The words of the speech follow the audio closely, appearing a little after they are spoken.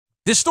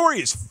This story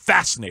is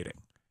fascinating.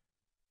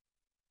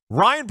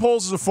 Ryan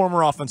Poles is a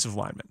former offensive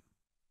lineman.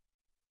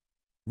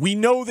 We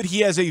know that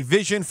he has a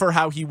vision for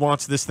how he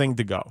wants this thing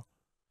to go.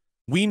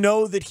 We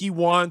know that he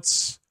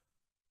wants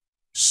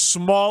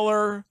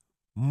smaller,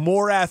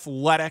 more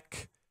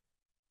athletic,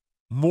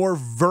 more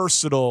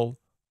versatile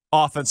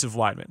offensive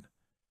linemen.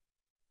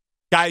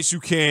 Guys who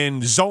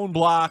can zone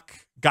block,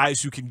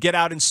 guys who can get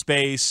out in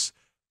space,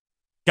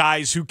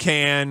 guys who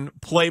can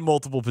play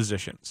multiple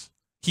positions.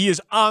 He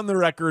is on the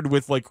record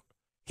with like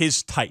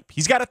his type.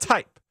 He's got a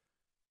type.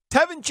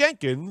 Teven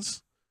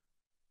Jenkins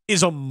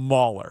is a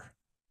mauler.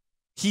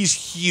 He's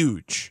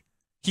huge.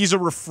 He's a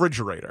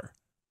refrigerator.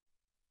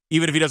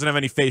 Even if he doesn't have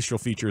any facial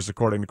features,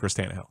 according to Chris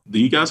Tannehill. Do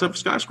you guys have a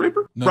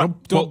skyscraper? No,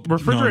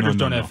 refrigerators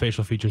don't have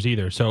facial features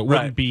either. So it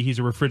wouldn't be he's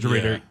a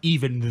refrigerator,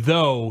 even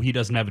though he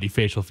doesn't have any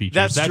facial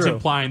features. That's true.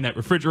 Implying that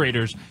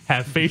refrigerators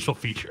have facial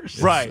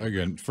features. Right.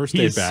 Again, first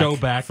day He's back. so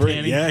back,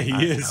 Danny. Yeah,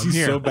 he is.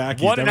 He's so back.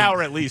 An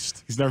hour at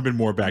least. He's never been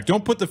more back.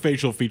 Don't put the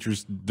facial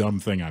features dumb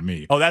thing on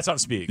me. Oh, that's on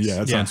Speaks. Yeah,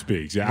 that's on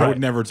Speaks. Yeah, Right. I would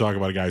never talk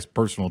about a guy's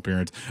personal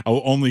appearance. I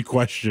will only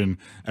question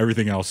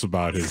everything else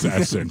about his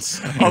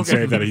essence and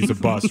say that he's a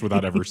bust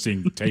without ever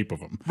seeing tape of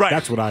him. Right.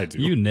 That's what I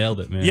do. You nailed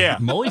it, man. Yeah.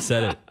 Mully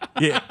said it.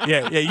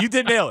 Yeah, you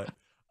did nail it.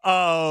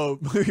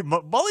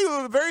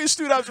 Mully, a very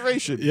astute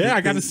observation. Yeah,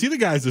 I got to see the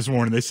guys this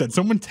morning. They said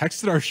someone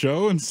texted our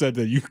show and said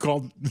that you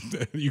called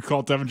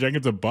Teven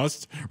Jenkins a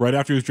bust right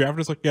after he was drafted. I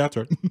was like, yeah, that's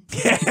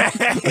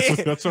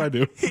right. that's what I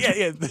do.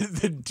 Yeah.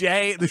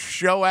 The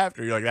show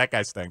after, you're like, that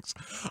guy stinks.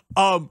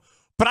 But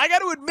I got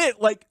to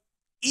admit, like,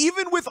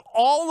 even with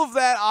all of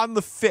that on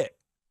the fit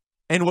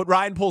and what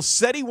Ryan Poles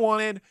said he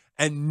wanted,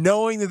 and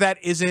knowing that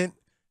isn't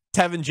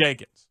Teven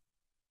Jenkins,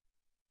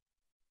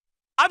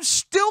 I'm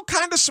still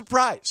kind of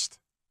surprised.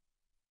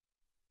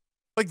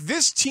 Like,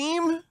 this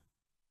team,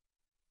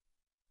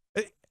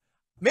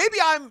 maybe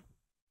I'm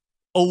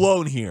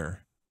alone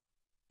here,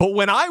 but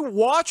when I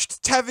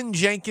watched Teven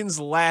Jenkins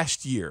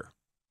last year,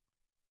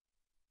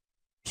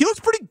 he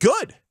looked pretty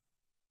good.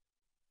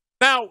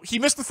 Now, he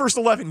missed the first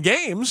 11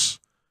 games.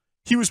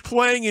 He was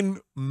playing in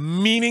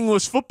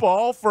meaningless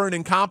football for an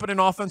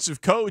incompetent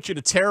offensive coach in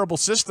a terrible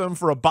system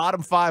for a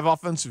bottom 5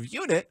 offensive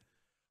unit.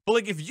 But,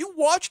 like, if you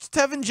watched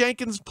Teven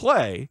Jenkins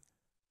play,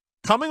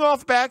 coming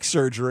off back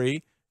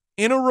surgery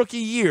in a rookie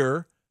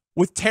year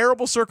with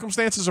terrible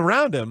circumstances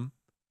around him,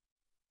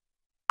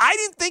 I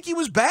didn't think he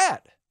was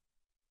bad.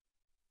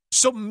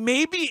 So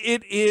maybe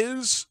it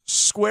is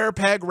square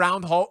peg,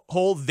 round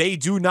hole. They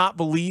do not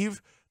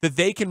believe that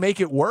they can make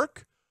it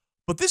work.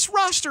 But this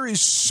roster is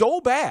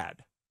so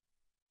bad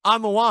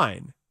on the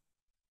line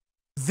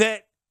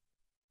that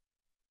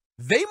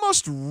they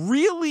must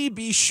really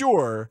be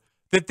sure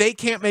that they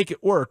can't make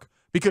it work,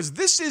 because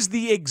this is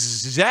the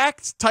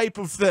exact type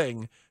of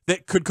thing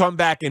that could come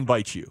back and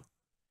bite you.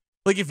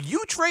 Like, if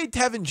you trade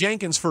Teven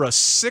Jenkins for a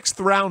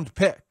 6th-round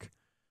pick,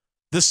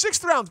 the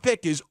 6th-round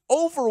pick is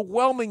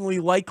overwhelmingly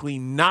likely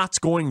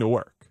not going to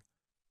work.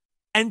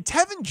 And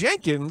Teven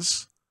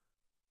Jenkins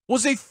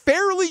was a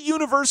fairly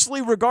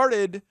universally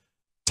regarded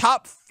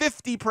top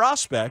 50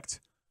 prospect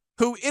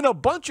who, in a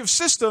bunch of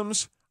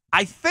systems,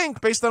 I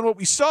think, based on what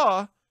we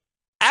saw,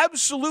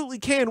 absolutely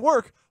can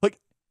work. Like,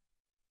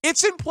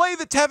 it's in play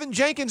that Teven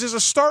Jenkins is a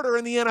starter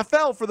in the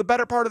NFL for the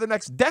better part of the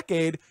next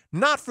decade,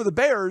 not for the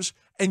Bears,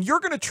 and you're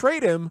going to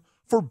trade him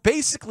for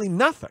basically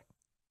nothing.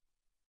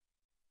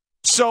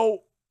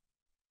 So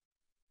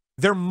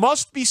there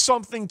must be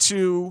something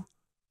to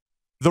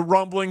the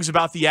rumblings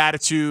about the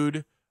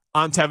attitude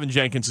on Teven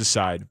Jenkins'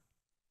 side.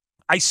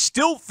 I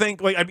still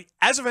think, like, I mean,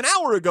 as of an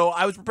hour ago,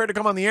 I was prepared to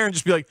come on the air and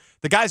just be like,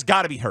 the guy's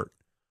got to be hurt.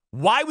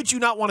 Why would you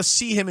not want to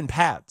see him in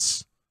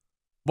pads?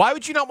 Why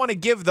would you not want to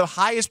give the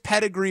highest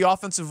pedigree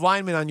offensive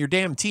lineman on your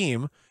damn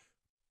team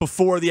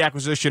before the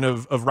acquisition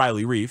of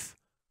Riley Reif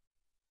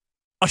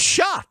a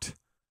shot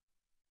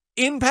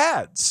in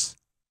pads?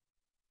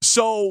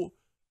 So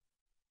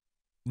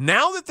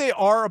now that they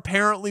are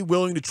apparently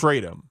willing to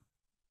trade him,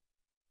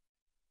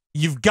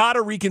 you've got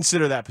to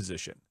reconsider that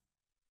position.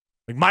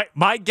 Like,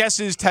 my guess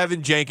is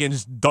Teven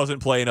Jenkins doesn't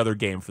play another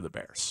game for the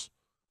Bears,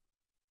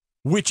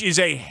 which is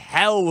a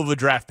hell of a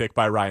draft pick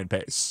by Ryan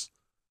Pace.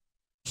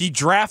 He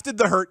drafted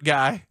the hurt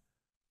guy,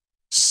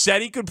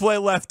 said he could play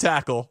left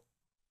tackle.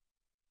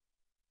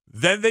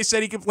 Then they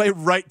said he could play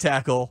right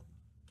tackle,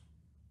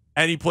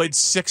 and he played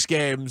 6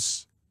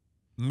 games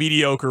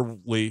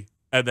mediocrely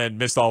and then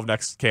missed all of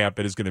next camp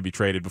and is going to be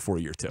traded before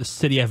year 2. The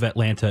city of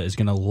Atlanta is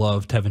going to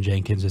love Teven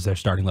Jenkins as their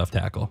starting left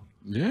tackle.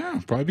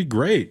 Yeah, probably be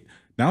great.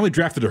 Not only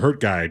drafted a hurt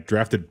guy,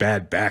 drafted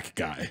bad back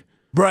guy.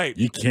 Right.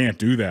 You can't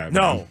do that,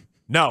 man.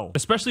 No.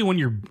 Especially when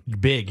you're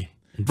big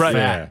and Right.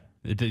 fat.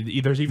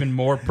 There's even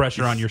more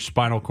pressure on your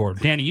spinal cord.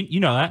 Danny, you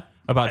know that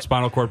about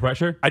spinal cord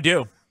pressure? I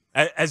do.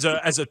 As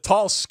a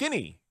tall,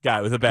 skinny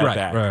guy with a bad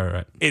back,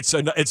 Right.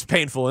 It's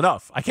painful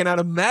enough. I cannot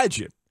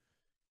imagine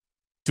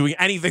doing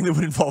anything that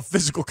would involve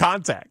physical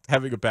contact,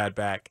 having a bad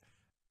back,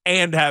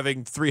 and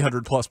having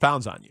 300-plus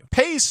pounds on you.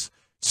 Pace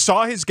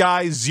saw his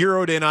guy,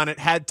 zeroed in on it,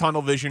 had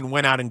tunnel vision,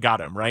 went out and got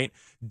him, right?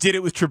 Did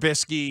it with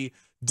Trubisky,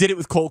 did it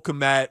with Cole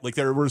Kmet. Like,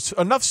 there was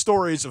enough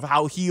stories of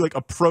how he like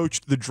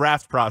approached the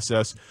draft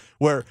process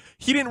where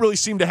he didn't really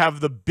seem to have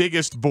the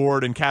biggest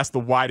board and cast the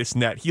widest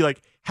net. He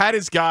like had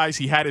his guys,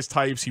 he had his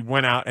types, he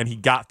went out and he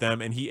got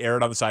them, and he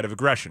erred on the side of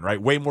aggression,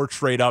 right? Way more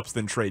trade ups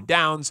than trade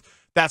downs,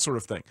 that sort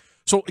of thing.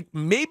 So like,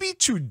 maybe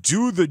to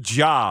do the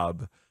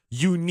job,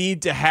 you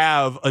need to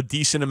have a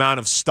decent amount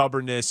of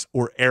stubbornness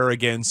or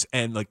arrogance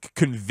and like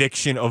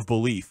conviction of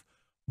belief.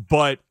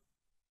 But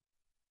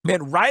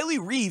man, Riley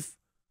Reiff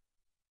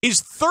is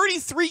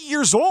 33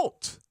 years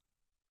old.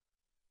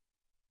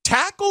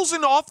 Tackles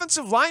and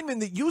offensive linemen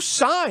that you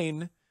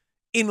sign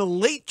in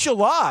late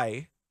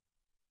July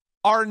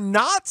are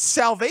not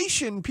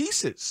salvation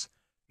pieces.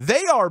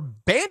 They are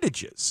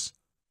bandages.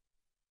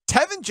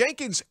 Teven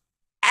Jenkins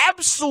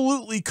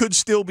absolutely could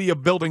still be a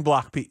building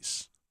block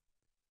piece,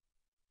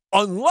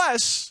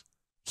 unless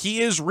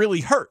he is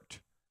really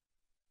hurt.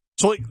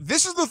 So like,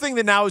 this is the thing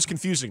that now is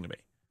confusing to me.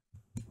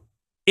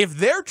 If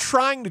they're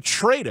trying to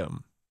trade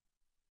him,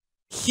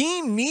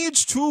 he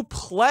needs to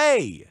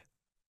play.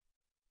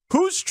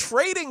 Who's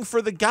trading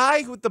for the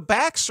guy with the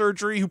back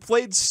surgery who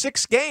played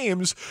 6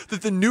 games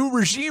that the new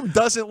regime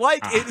doesn't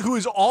like, who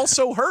is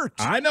also hurt?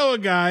 I know a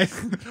guy.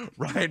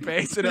 Ryan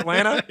Bates in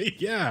Atlanta?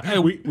 Yeah. Hey,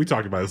 we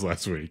talked about this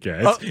last week.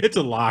 Yeah, it's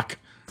a lock.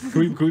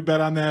 Can we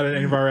bet on that at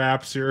any of our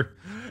apps here?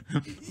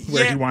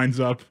 Where he winds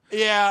up.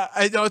 Yeah,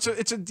 I know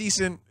it's a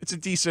decent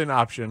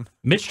option.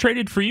 Mitch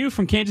traded for you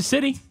from Kansas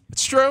City.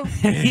 It's true.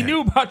 And he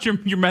knew about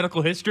your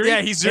medical history.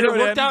 Yeah, he's zeroed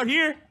and it worked out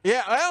here.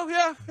 Yeah, well,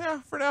 yeah,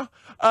 for now.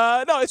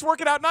 No, it's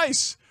working out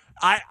nice.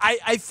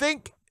 I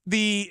think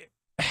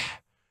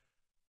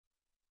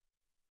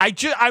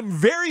I'm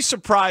very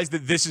surprised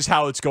that this is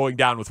how it's going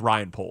down with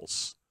Ryan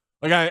Poles.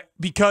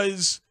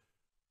 Because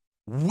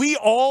we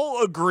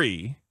all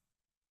agree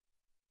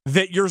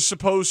that you're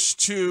supposed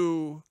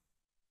to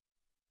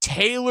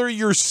tailor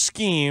your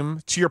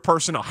scheme to your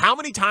personnel. How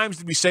many times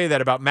did we say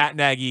that about Matt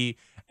Nagy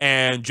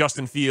and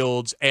Justin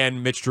Fields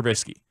and Mitch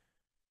Trubisky?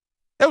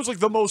 That was like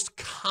the most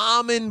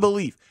common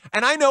belief.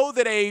 And I know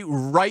that a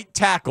right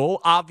tackle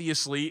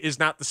obviously is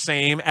not the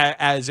same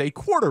as a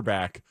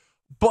quarterback,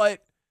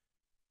 but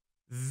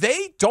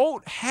they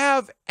don't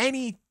have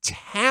any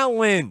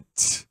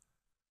talent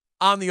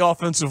on the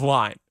offensive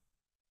line.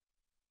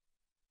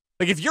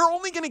 Like, if you're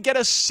only going to get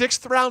a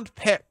 6th round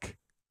pick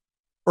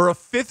or a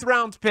 5th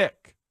round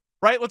pick,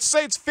 right? Let's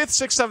say it's 5th,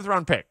 6th, 7th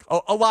round pick,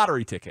 a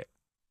lottery ticket.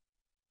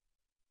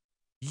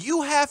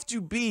 You have to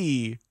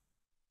be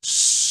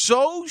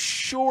so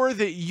sure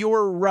that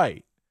you're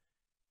right,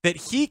 that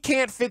he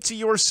can't fit to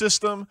your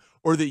system,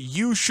 or that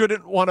you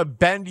shouldn't want to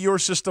bend your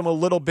system a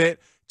little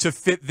bit to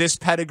fit this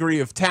pedigree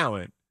of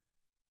talent.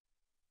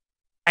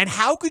 And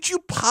how could you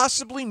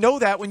possibly know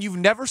that when you've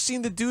never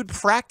seen the dude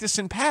practice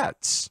in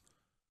pads?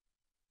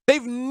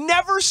 They've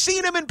never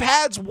seen him in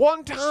pads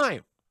one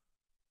time.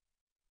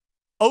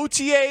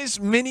 OTAs,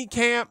 mini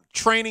camp,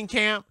 training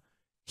camp,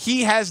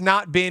 he has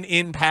not been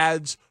in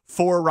pads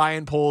for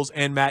Ryan Poles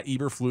and Matt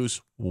Eberflus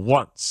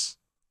once.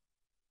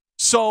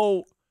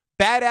 So,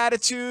 bad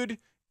attitude,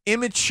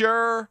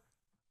 immature.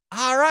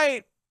 All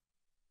right.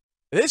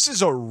 This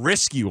is a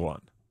risky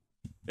one.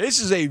 This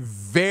is a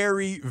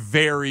very,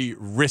 very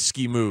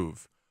risky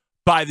move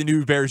by the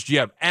new Bears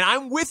GM. And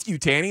I'm with you,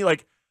 Tanny.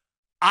 Like,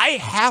 I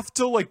have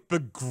to, like,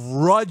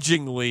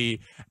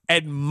 begrudgingly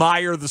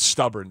admire the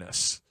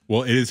stubbornness.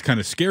 Well, it is kind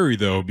of scary,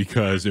 though,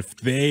 because if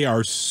they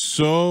are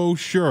so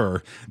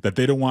sure that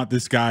they don't want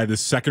this guy,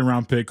 this 2nd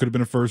round pick, could have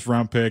been a 1st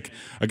round pick,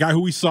 a guy who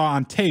we saw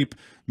on tape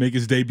make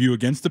his debut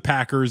against the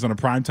Packers on a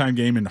primetime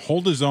game and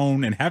hold his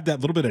own and have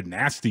that little bit of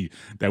nasty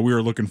that we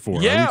were looking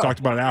for. Yeah. We talked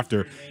about it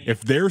after.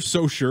 If they're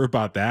so sure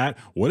about that,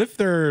 what if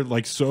they're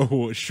like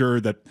so sure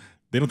that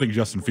they don't think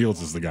Justin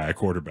Fields is the guy at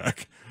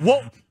quarterback?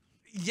 Well,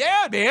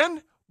 yeah,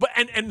 man. But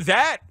and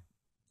that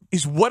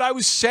is what I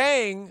was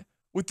saying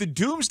with the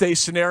doomsday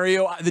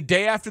scenario the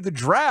day after the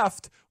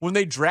draft when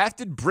they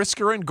drafted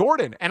Brisker and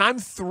Gordon. And I'm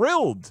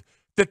thrilled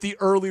that the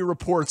early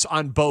reports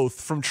on both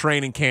from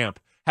training camp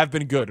have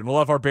been good. And we'll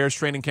have our Bears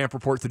training camp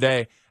report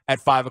today at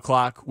 5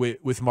 o'clock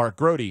with Mark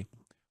Grody.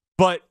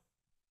 But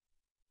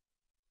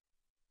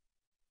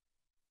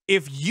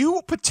if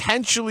you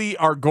potentially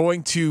are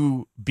going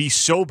to be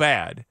so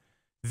bad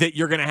that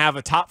you're going to have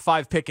a top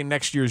 5 pick in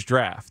next year's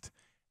draft,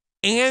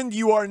 and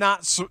you are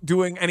not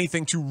doing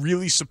anything to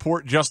really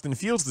support Justin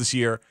Fields this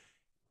year,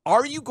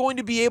 are you going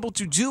to be able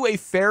to do a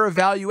fair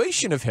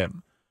evaluation of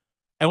him?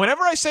 And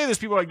whenever I say this,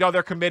 people are like, no,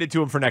 they're committed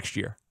to him for next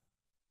year.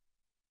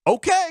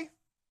 Okay.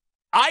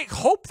 I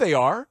hope they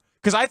are,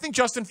 because I think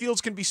Justin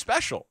Fields can be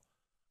special.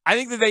 I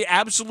think that they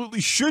absolutely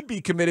should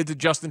be committed to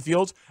Justin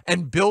Fields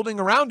and building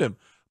around him.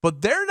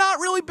 But they're not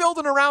really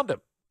building around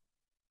him.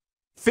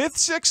 5th,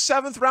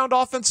 6th, 7th round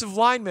offensive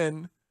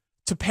linemen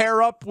to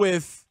pair up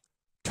with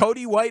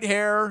Cody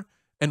Whitehair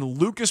and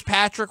Lucas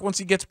Patrick once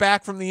he gets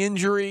back from the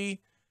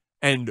injury,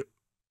 and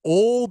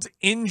old,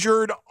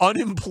 injured,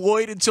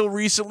 unemployed until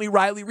recently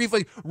Riley Reiff.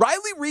 Like,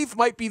 Riley Reiff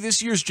might be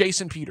this year's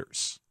Jason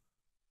Peters.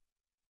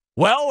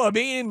 Well, I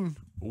mean,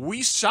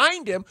 We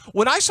signed him.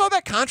 When I saw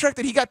that contract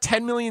that he got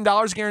 $10 million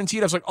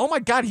guaranteed, I was like, oh my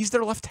God, he's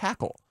their left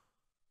tackle.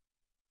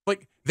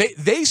 Like,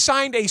 they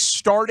signed a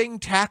starting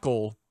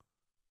tackle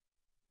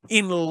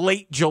in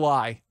late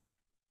July.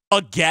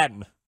 Again.